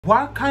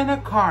What kind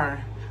of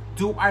car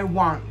do I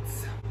want?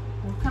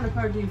 What kind of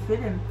car do you fit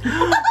in?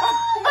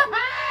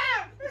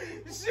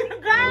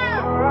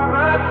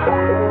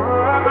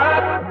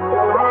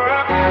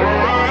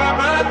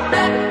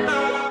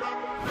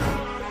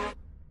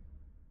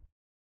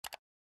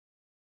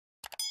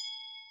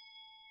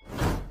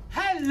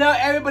 Hello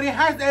everybody,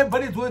 how's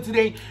everybody doing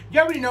today?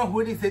 You already know who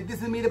it is.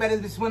 This is me, the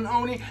baddest bitch one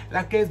only.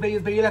 La que es bella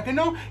es bella, la que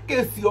no,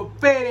 que si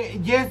opere.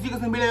 Yes, you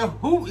guys can be like,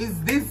 who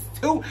is this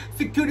two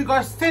security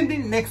guards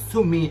standing next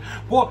to me?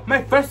 Well,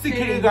 my first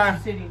security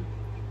guard. Sitting.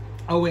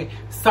 Oh wait,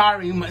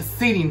 sorry,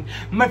 sitting.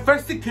 My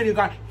first security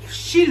guard,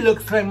 she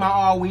looks like my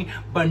Awi,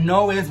 but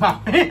no, it's my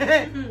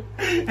and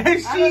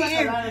she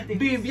is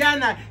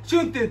Viviana.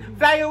 Chuntis,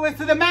 fly away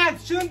to the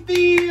max,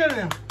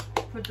 Chuntis.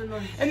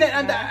 And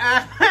then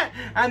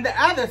on the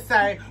other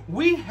side,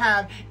 we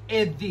have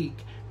Edik.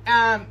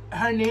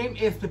 Her name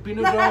is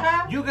Pepino girl.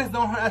 You guys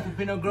know her as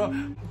Pepino girl.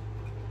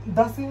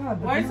 That's it.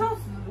 Why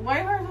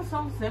hers are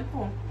so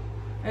simple?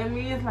 And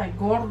me is like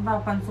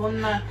gorda,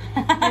 panzona.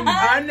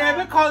 I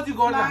never called you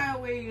gorda.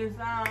 Flyways,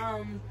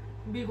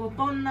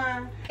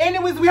 bigotona.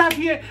 Anyways, we have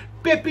here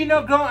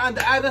Pepino girl on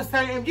the other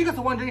side. And you guys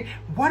are wondering,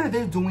 what are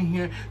they doing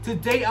here?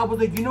 Today, I was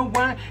like, you know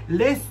what?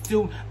 Let's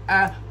do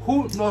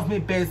who knows me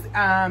best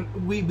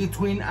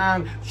between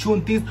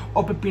Chuntis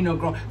or Pepino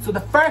girl. So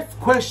the first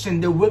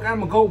question that we're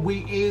gonna go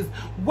with is,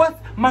 what's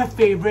my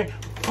favorite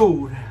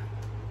food?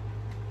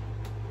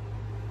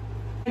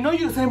 I know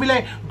you're gonna be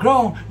like,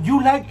 girl,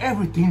 you like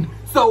everything,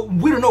 so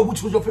we don't know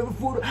which was your favorite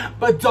food,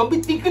 but don't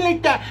be thinking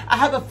like that. I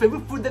have a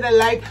favorite food that I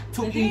like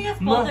to eat. I think you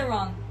spelled it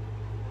wrong.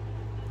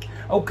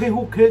 Okay,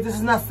 who cares? This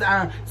is not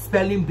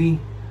spelling bee.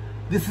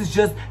 This is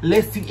just,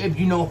 let's see if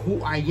you know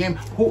who I am,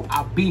 who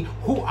I be,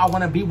 who I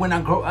want to be when I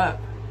grow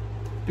up.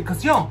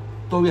 Because yo,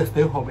 todavía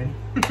estoy joven.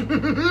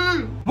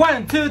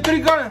 1, 2, 3,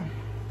 go.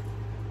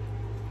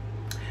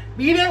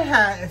 Vida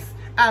has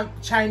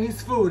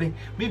Chinese food.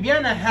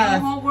 Viviana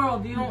has the whole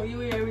world.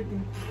 You eat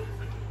everything.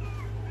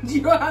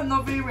 You don't have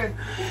no favorite.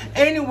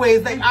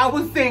 Anyways, like I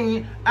was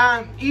saying,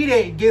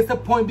 Ide gets a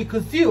point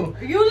because you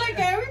like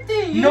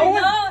everything. No,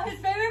 his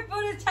favorite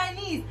food is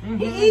Chinese.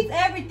 He eats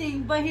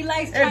everything, but he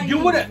likes Chinese. If you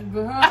would have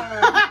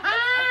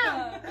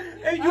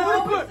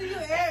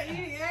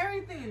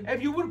everything.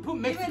 If you would put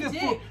Mexican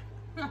food,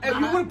 if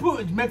you would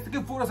put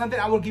Mexican food or something,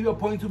 I will give you a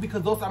point too,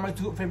 because those are my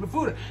two favorite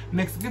food: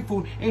 Mexican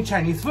food and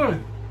Chinese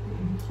food.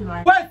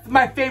 What's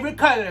my favorite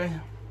color?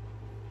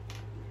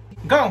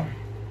 Go.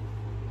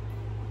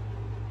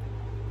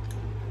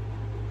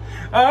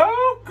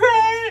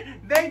 Okay,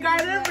 they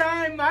got it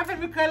right. My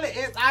favorite color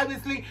is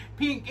obviously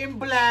pink and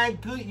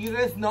black. You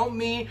guys know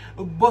me.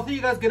 Both of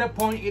you guys get a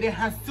point. It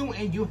has 2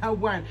 and you have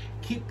 1.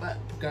 Keep up,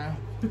 girl.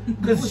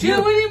 Cause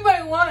you're winning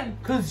by 1.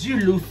 Cause you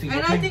losing.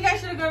 And okay? I think I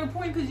should have got a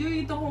point because you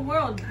eat the whole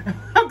world.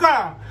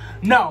 Girl,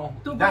 no.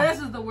 This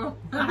is the world.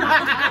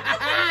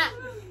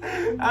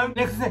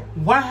 Next,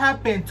 what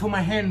happened to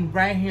my hand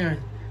right here?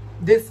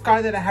 This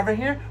scar that I have right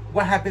here,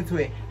 what happened to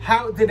it?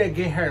 How did it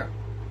get hurt?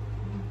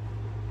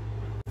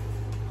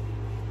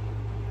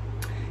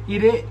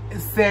 It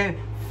said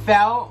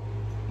fell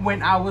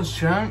when I was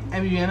drunk,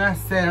 and Viviana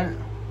said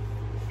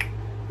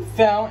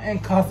fell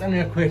and caused an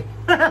earthquake.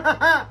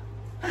 Go,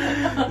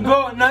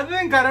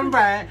 nothing got them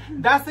right.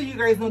 That's how you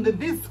guys know that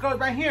this scar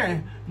right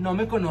here, no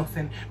me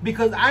conocen.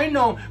 Because I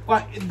know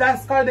that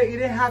scar that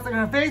Eden has on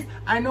her face,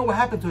 I know what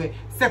happened to it.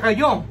 Se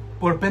cayó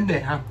por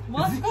pendeja.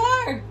 What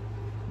scar?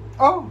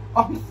 Oh,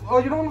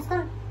 you don't want a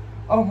scar?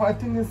 Oh, I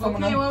think it's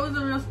someone else. What was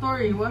the real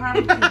story? What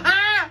happened to you?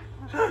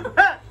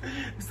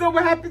 So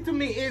what happened to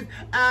me is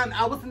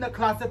I was in the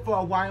closet for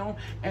a while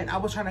and I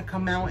was trying to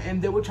come out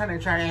and they were trying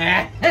to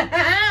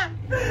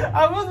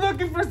I was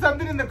looking for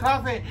something in the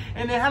closet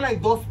and they had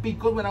like those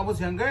picos when I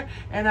was younger,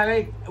 and I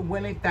like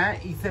went like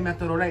that y se me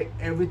atoró like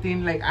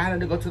everything. Like I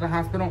had to go to the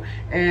hospital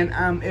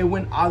and it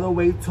went all the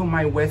way to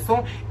my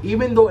hueso.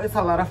 Even though it's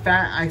a lot of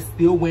fat, I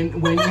still went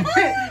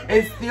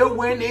it still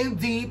went in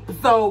deep.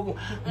 So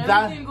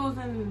everything goes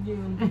in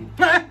deep.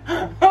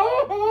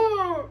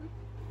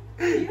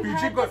 You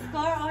had the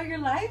scar all your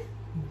life?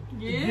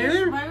 Yes.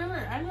 Yeah.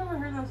 I never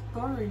heard that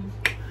story.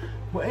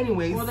 Well,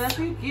 anyways. Well, that's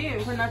what you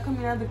get for not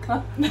coming out of the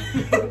club.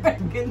 Back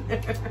in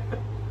there.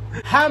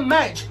 How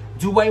much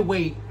do I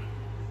weigh?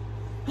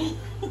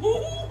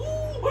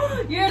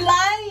 You're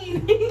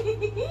lying.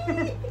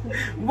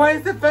 Why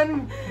is it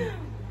funny?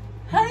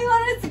 How do you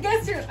want us to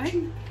guess your?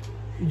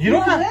 You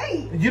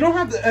don't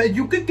have to.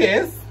 You could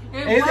guess.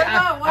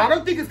 I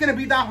don't think it's gonna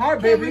be that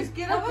hard, baby.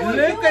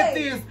 Look at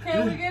this.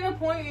 Can we get a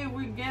point if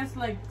we guess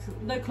like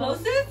the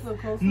closest?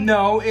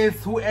 No,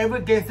 it's whoever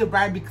gets it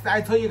right, because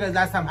I told you guys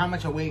last time how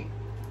much I weigh.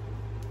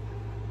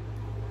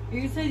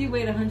 You said you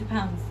weighed 100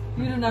 pounds.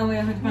 You do not weigh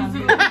 100 pounds.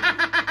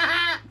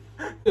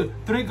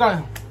 3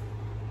 go.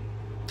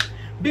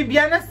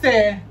 Viviana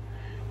said,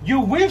 you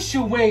wish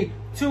you weighed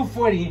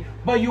 240,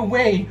 but you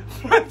weigh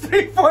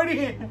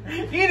 340.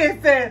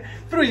 Edith said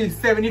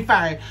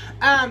 375.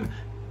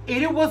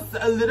 it was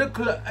a little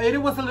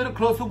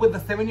closer with the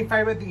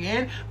 75 at the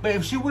end. But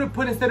if she would have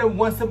put instead of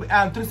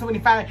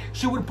 375,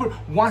 she would have put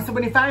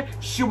 175.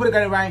 She would have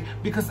got it right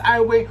because I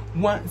weigh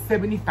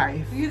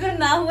 175. You did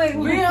not weigh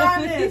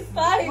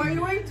 175. Were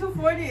you weighing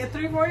 240,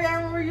 340? I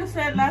remember you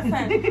said last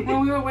time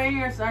when we were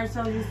weighing ourselves.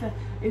 You said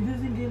it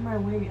doesn't get my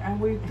weight. I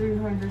weigh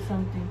 300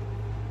 something.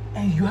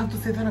 And you have to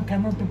say that on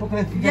camera. People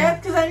can see that. Yes,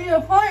 because I need a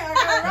point. I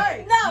got it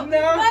right. No.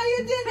 Why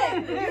you did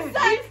it? You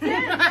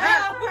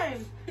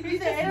said he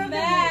said,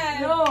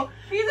 man. No.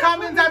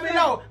 Comment down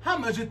below. How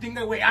much you think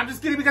I weigh? I'm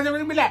just kidding because I'm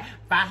going to be like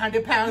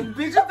 500 pounds.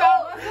 Bitch, What's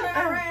the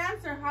right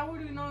answer? How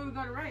would we know we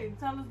got it right?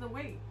 Tell us the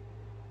weight.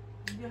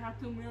 You have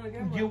to meal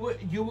again.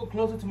 You were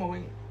closer to my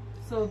weight.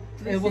 So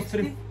it was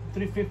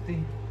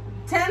 350.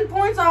 10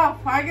 points off.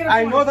 I get a point.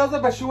 I know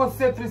that, but she was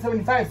said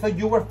 375. So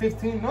you were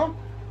 15, no?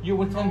 You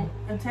were 10. No,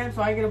 and 10,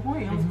 so I get a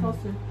point. I was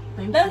closer.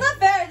 That's not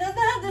fair. That's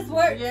not how this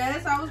works.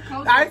 Yes, I was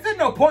closer. I said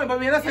no point, but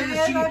I said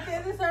yes, I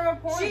did deserve a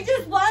point. She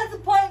just wants a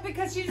point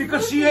because she's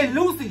because losing. she ain't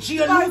losing. She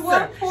a Like,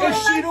 loser. what And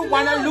she point? don't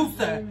want a Oh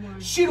loser.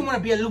 She don't want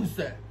to be a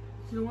loser.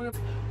 She don't wanna...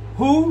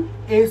 Who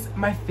is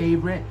my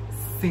favorite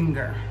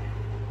singer?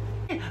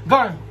 Go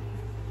on.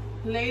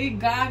 Lady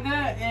Gaga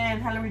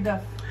and Hilary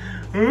Duff.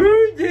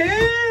 Oh,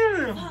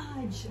 damn.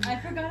 Fudge. I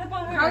forgot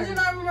about her. How'd you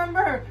not remember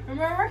her?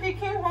 Remember he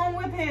came home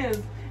with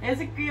his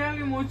ese que yo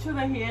hablé mucho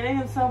that he ate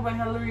himself by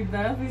Hilary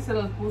Duff y se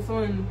los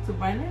puso en su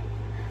baile.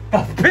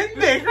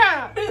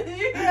 Pendeja.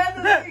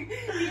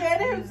 He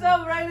ate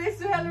himself right next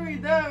to Hilary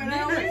Duff and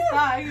I always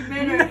thought he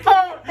made her.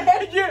 No,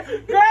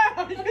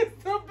 girl, you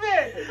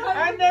stupid.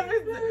 I never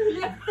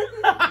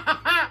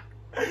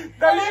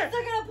But I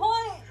still get a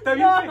point.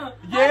 No.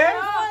 Yes?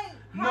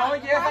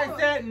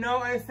 No,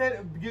 I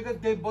said you guys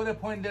gave both a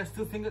point. There's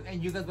two singers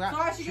and you guys got. So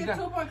I should get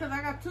 2 points because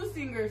I got 2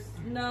 singers.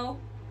 No.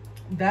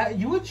 That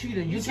you a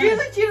cheater. She's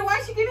a cheater. Why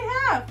is she getting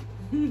half?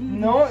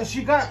 No,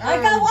 she got.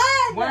 I got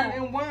one. 1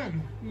 and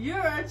 1. You're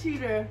a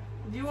cheater.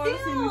 Do you want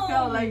to see me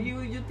fail? Like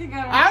you think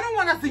I don't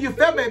want to see you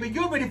fail, baby.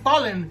 You already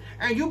fallen,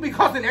 and you be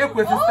causing air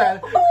quotes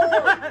instead. So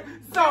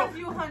That's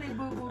you, honey,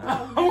 boo boo. The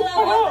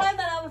one time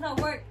that I was at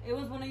work, it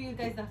was one of you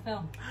guys that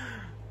fell.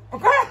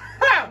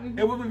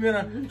 it would be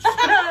better.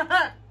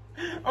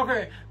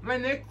 Okay, my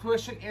next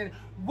question is,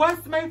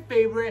 what's my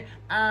favorite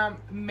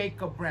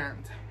makeup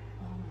brand?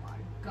 Oh my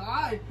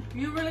god,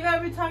 you really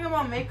gotta be talking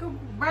about makeup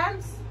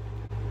brands?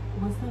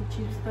 What's that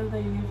cheap stuff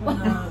that you get from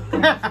the...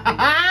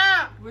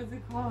 What's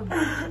it called?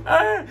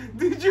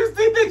 Did you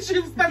see the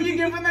cheap stuff you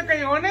get from the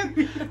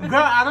Callejones?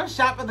 Girl, I don't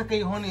shop at the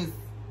Callejones.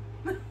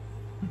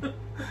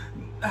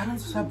 I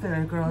don't shop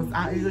there, girls.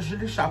 I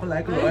usually shop at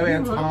like Louis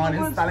Vuitton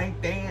and stuff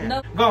like that.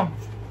 No. Go.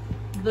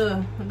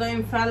 The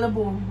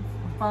infallible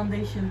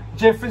foundation.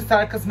 Jeffree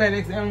Star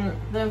Cosmetics and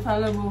The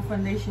infallible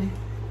foundation.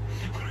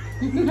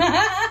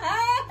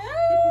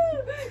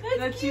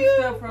 The cheap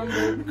stuff from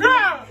the...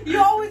 girl, You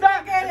always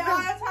get it all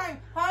the time.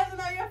 How is it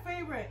not your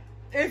favorite?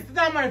 it's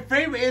not my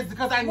favorite. It's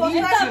because I Well, need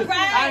it's a to.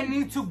 brand. I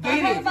need to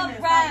get What it. about Stop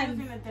brands?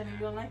 using it then if you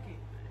don't like it.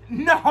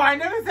 No, I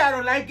never said I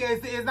don't like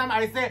it. It's not.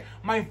 I said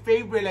my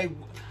favorite, like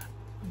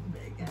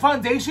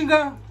foundation,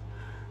 girl.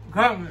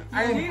 Girl,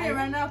 I need it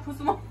right now. Put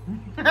some on.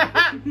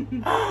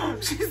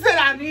 She said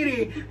I need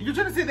it. You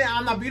trying to say that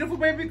I'm not beautiful,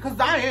 baby? Because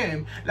I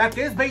am. Like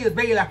es bello,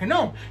 like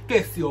no.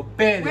 Que si o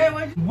bello.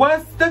 Wait,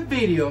 What's the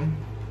video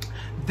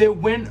that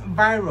went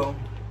viral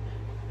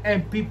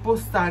and people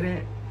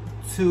started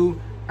to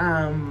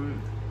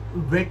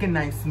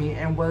recognize me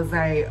and was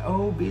like,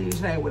 oh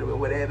bitch, like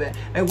whatever.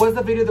 Like, what's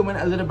the video that went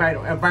a little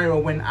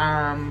viral when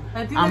on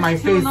my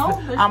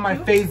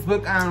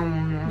Facebook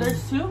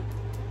There's 2.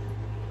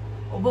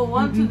 But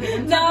one to the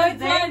No, it's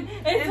one.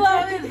 It's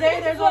one. To this day,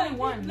 there's only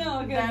one.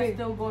 No, okay. That's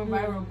still going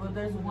viral, but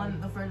there's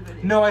one, the first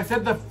video. No, I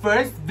said the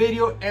first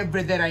video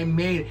ever that I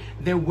made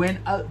that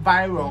went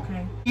viral.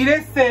 Okay.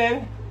 It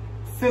said,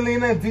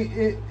 Selena,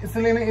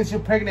 is she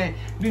pregnant?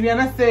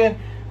 Viviana said,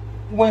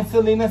 when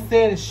Selena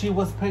said she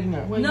was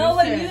pregnant. When No, you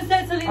when said- you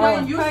said Selena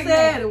When was you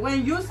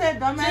pregnant. said,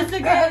 dumbass.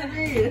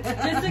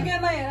 Just to get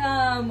my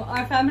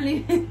our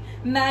family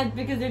mad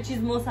because they're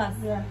chismosas.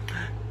 Yeah.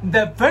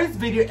 The first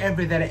video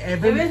ever that I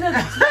ever It is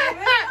a-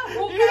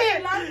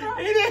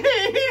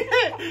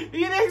 He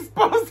didn't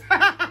expose.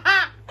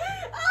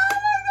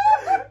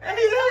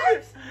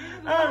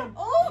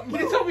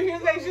 He's over here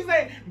like she's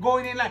like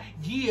going in like,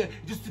 yeah,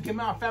 just to get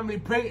my family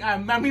pregnant.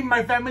 I mean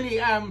my family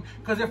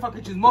because they're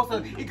fucking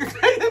chismosas. You can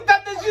say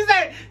that she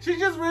said. She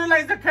just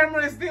realized the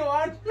camera is still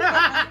on.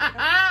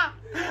 That's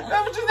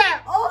what she said.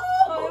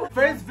 Oh.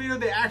 First video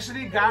that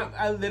actually got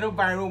a little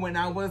viral when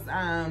I was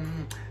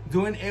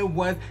doing it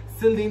was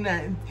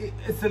Selena,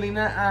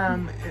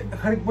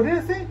 what did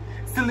I say?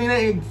 Selena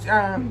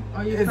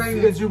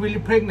is you really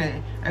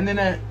pregnant? And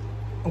then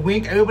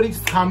Wink, everybody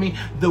just call me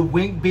the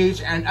Wink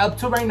bitch, and up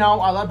to right now,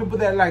 a lot of people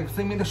that like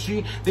see me in the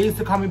street, they used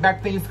to call me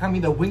back. They used to call me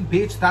the Wink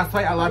bitch. That's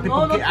why a lot of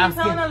people keep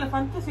asking.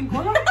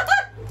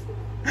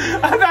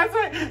 That's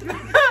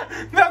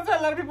why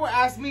a lot of people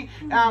ask me,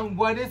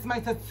 what is my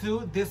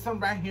tattoo? This one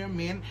right here,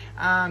 man.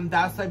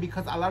 That's why,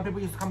 because a lot of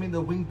people used to call me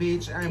the wing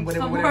bitch and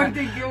whatever.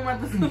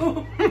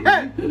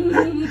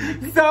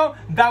 So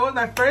that was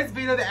my first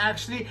video that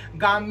actually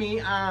got me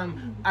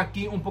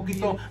aquí un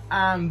poquito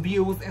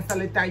views and stuff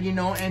like that, you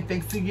know. And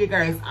thanks to you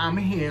guys, I'm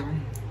here.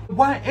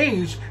 What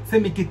age se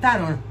me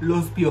quitaron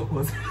los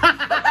piojos?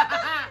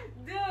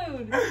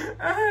 Dude.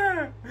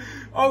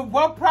 Or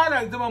what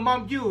product did my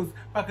mom use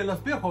para que los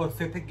piojos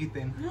se te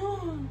quiten?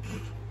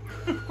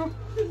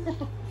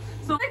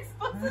 So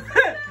exposing.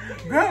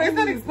 Girl, it's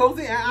not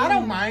exposing. I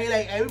don't mind.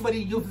 Like, everybody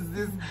uses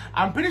this.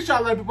 I'm pretty sure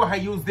a lot of people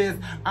have used this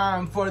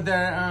for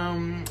their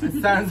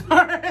sons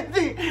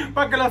already.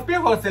 Para que los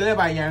piojos se le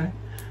vayan.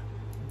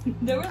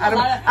 There was a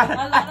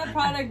lot of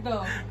product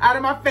though. Out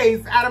of my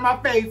face, out of my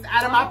face,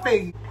 out of my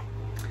face.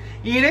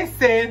 Edith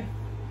said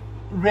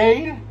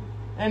Raid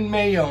and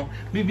Mayo.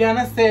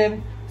 Viviana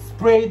said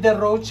spray the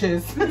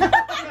roaches.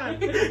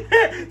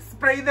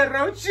 Spray the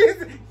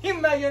roaches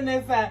in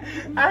mayonesa.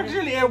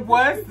 Actually, it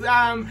was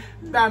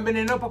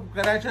veneno para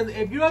cucarachas.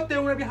 If you have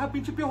una vieja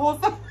pinche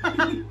piojosa,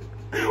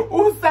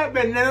 usa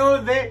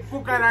veneno de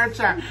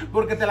cucaracha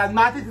porque te las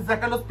mata y te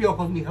saca los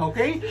piojos, mija,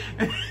 okay?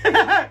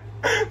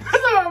 That's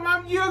what my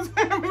mom used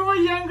when we were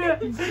younger.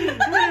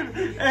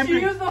 She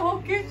used the whole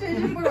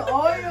kitchen. She put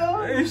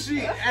oil.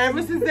 She,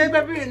 ever since then,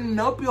 baby,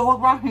 no piojos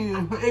around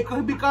here. It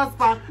could be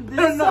caspa,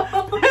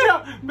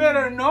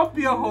 pero no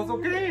piojos,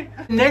 okay?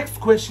 Next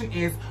question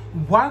is,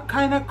 what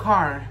kind of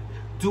car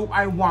do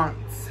I want?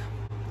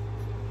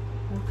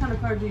 What kind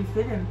of car do you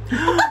fit in?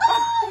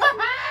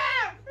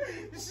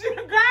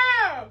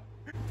 Girl!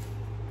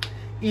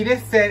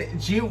 Edith said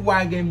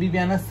G-Wagon.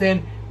 Viviana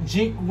said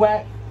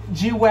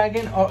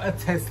G-Wagon or a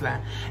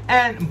Tesla.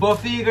 And both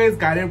of you guys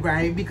got it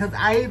right, because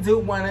I do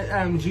want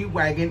a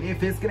G-Wagon.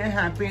 If it's gonna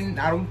happen,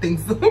 I don't think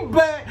so,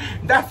 but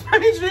that's my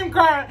dream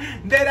car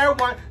that I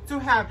want to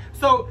have.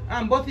 So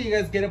both of you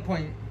guys get a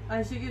point.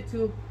 I should get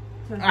two.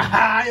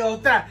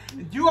 Otra.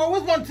 You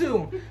always want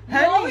to.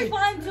 You always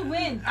want to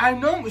win. I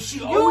know.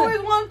 You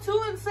always want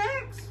 2 and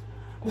 6.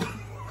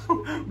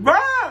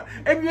 Bruh,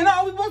 if you not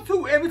always want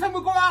to, every time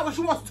we go out,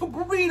 she wants 2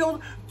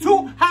 burritos,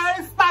 2 hot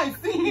and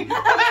spicy.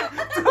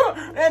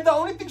 And the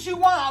only thing she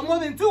wants more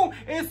than 2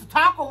 is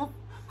tacos,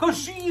 because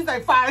she's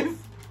like 5.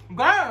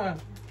 Girl.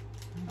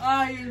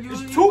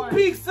 It's 2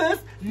 pizzas,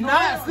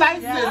 not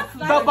slices, yeah,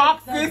 the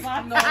boxes.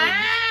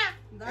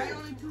 That's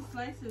only 2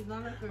 slices,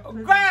 not like a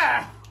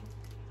girl.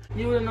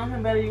 You would have known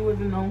him better, you would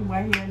have known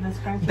why he had the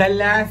scratch. The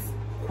last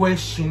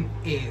question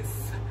is,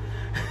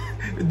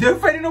 they're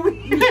fighting over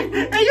here.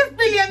 Ellos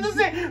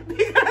peleándose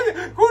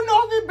because who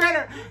knows it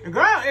better?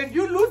 Girl, if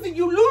you're losing,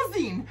 you're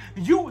losing.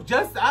 You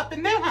just up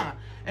and down.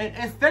 And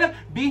instead of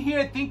being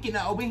here thinking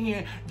that over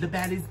here, the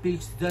baddest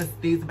bitch does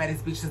this, the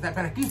baddest bitch does that.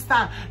 Pero aquí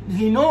está.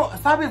 Si no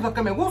sabes lo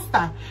que me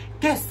gusta,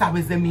 ¿qué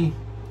sabes de mí?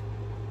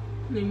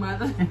 Mi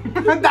madre.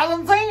 That's what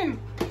I'm saying.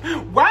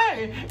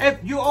 Why?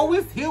 If you're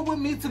always here with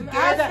me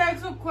together.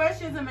 Ask some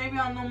questions and maybe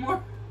I'll know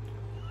more.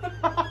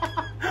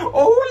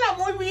 Oh, la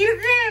muy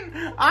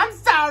virgen. I'm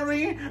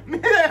sorry.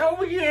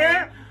 Over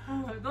here.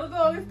 Those are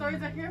the only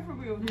stories I hear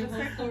from you. The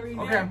sex stories.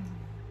 Okay. Yeah.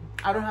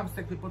 I don't have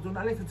sex people. Do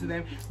not listen to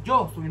them.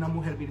 Yo soy una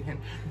mujer virgen.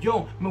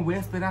 Yo me voy a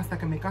esperar hasta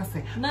que me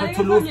case. Not even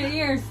from your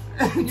ears.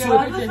 ¿Vas a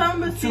usar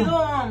un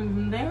vestido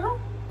negro?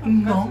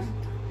 No.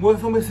 Voy a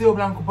usar un vestido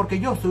blanco porque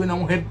yo soy una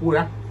mujer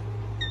pura.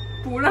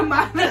 Pura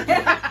madre.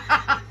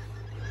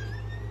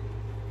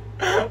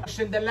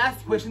 The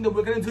last question that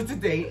we're going to do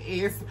today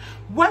is,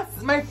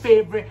 what's my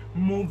favorite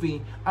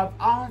movie of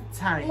all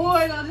time? Oh,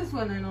 I know this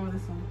one. I know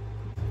this one.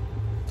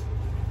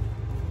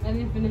 I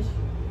didn't finish.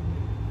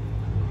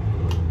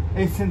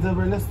 A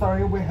Cinderella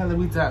story with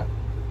Hilary Duff.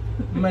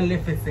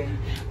 Maleficent.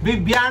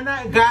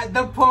 Viviana got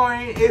the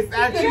point. It's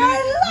actually...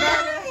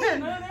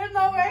 No, there's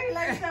no way he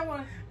likes that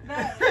one.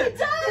 It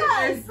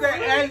does!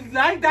 It's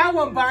like that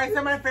one, but it's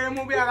my favorite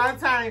movie of all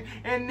time.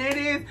 And it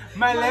is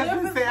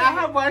Maleficent. I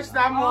have watched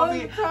that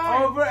movie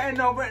over and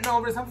over and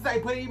over. Sometimes I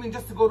put it even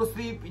just to go to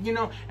sleep, you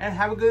know, and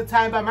have a good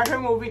time. But my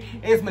favorite movie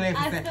is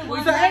Maleficent.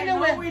 So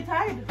anyway, we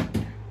tied.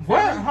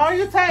 What? How are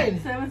you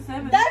tied?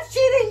 7-7. That's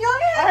cheating,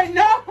 young. I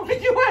know.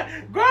 You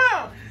went,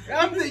 girl.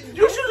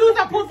 You should lose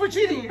that point for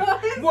cheating.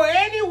 Well,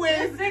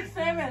 anyways,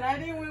 6-7. I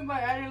didn't win, but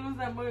I didn't lose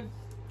that much.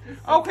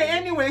 Okay,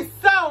 anyway,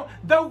 so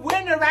the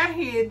winner right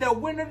here, the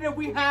winner that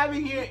we have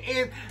here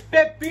is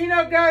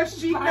Pepino, girl.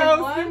 She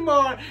knows you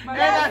more.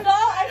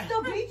 I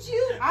still beat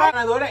you. La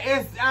ganadora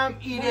es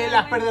Ire,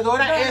 la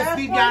perdedora es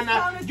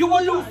Viviana. You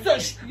were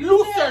losers.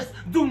 Losers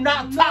do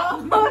not talk.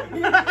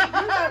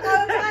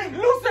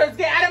 Losers,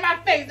 get out of my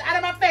face, out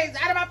of my face,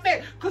 out of my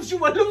face, because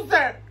you a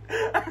loser.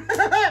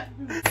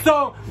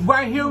 So,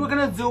 right here we're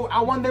gonna do,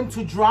 I want them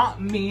to draw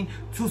me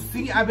to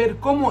see a ver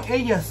cómo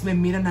ellas me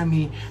miran a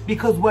mí,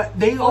 because what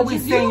they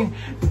always saying,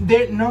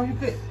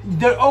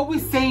 they're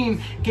always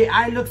saying que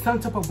I look some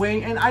type of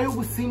way, and I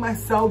always see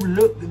myself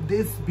look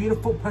this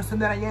beautiful person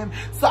that I am.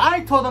 So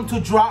I told them to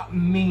draw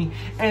me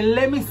and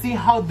let me see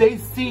how they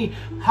think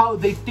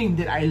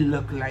that I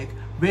look like.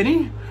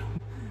 Ready?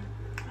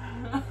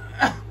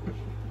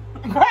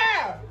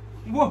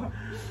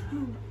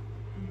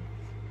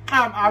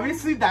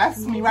 Obviously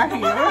that's me right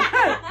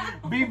here.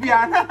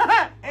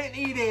 Bibiana and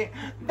eat it.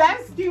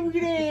 That's cutie.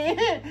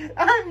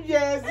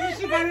 Yes,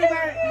 she got it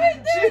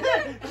right.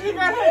 She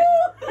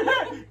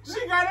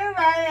got it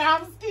right.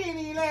 I'm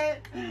skinny.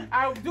 Like,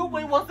 I do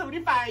weigh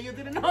 175. You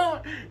didn't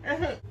know.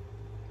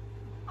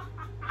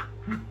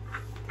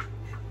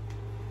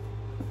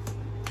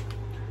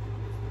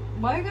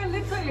 Why you got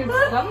lips on your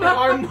stomach?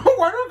 Oh no,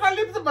 why do I got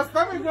lips on my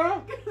stomach,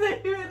 girl?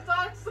 They even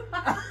talk so.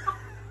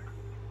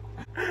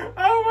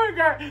 Oh my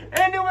god.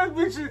 Anyways,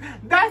 bitches,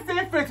 that's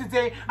it for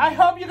today. I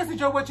hope you guys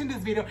enjoyed watching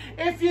this video.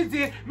 If you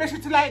did, make sure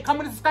to like,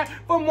 comment, and subscribe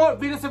for more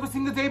videos every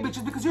single day,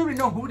 bitches, because you already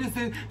know who this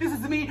is. This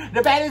is me,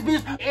 the baddest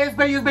bitch. Es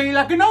bello,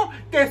 like you know,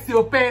 que se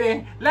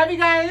opere. Love you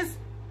guys.